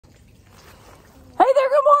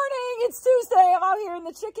it's Tuesday. I'm out here in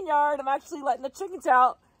the chicken yard. I'm actually letting the chickens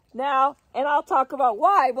out now, and I'll talk about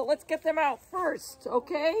why, but let's get them out first,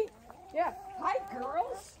 okay? Yeah. Hi,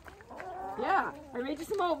 girls. Yeah. I made you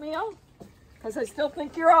some oatmeal because I still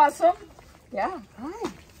think you're awesome. Yeah.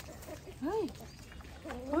 Hi. Hi.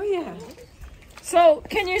 Oh, yeah. So,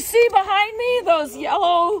 can you see behind me those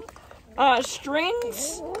yellow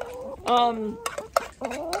strings?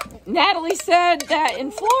 Natalie said that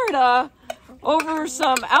in Florida, over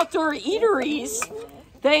some outdoor eateries,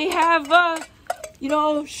 they have,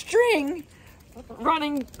 string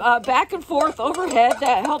running back and forth overhead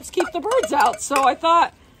that helps keep the birds out. So I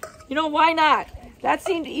thought, why not? That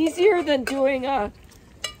seemed easier than doing a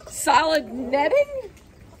solid netting.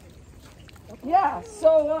 Yeah,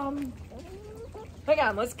 so, hang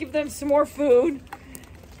on, let's give them some more food.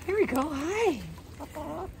 Here we go. Hi.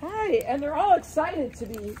 Hi. And they're all excited to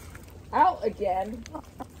be out again.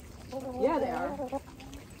 Yeah, they are.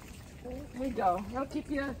 Here we go. I'll keep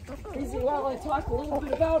you busy while I talk a little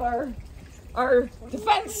bit about our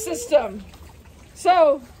defense system.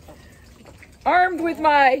 So, armed with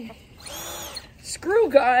my screw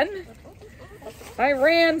gun, I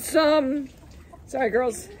ran some, sorry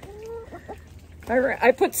girls,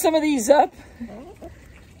 I put some of these up,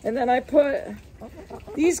 and then I put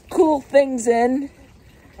these cool things in,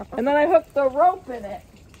 and then I hooked the rope in it,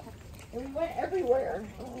 and we went everywhere.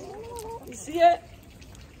 You see it?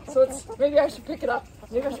 So it's, maybe I should pick it up.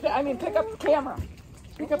 Pick up the camera.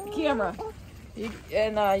 Pick up the camera,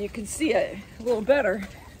 and you can see it a little better.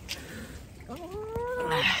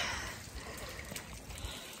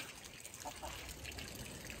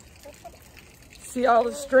 See all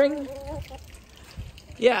the string?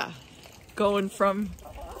 Yeah, going from,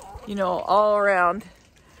 all around.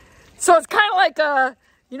 So it's kind of like,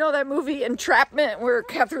 that movie Entrapment where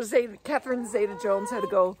Catherine Zeta-Jones had to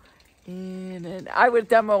go in, and I would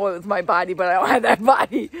demo it with my body, but I don't have that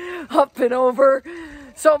body up and over.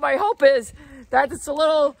 So my hope is that it's a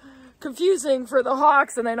little confusing for the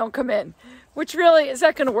hawks and they don't come in. Which really, is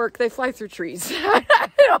that going to work? They fly through trees.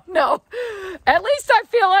 I don't know. At least I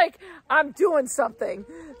feel like I'm doing something.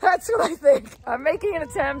 That's what I think. I'm making an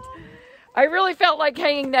attempt. I really felt like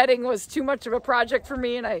hanging netting was too much of a project for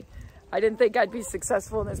me, and I didn't think I'd be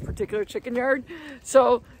successful in this particular chicken yard.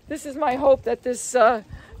 So this is my hope that this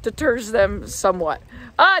deters them somewhat.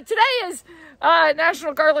 Today is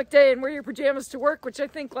National Garlic Day and wear your pajamas to work, which I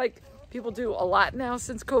think people do a lot now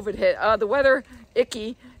since COVID hit. The weather,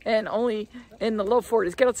 icky, and only in the low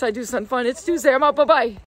 40s. Get outside, do something fun. It's Tuesday. I'm out. Bye-bye.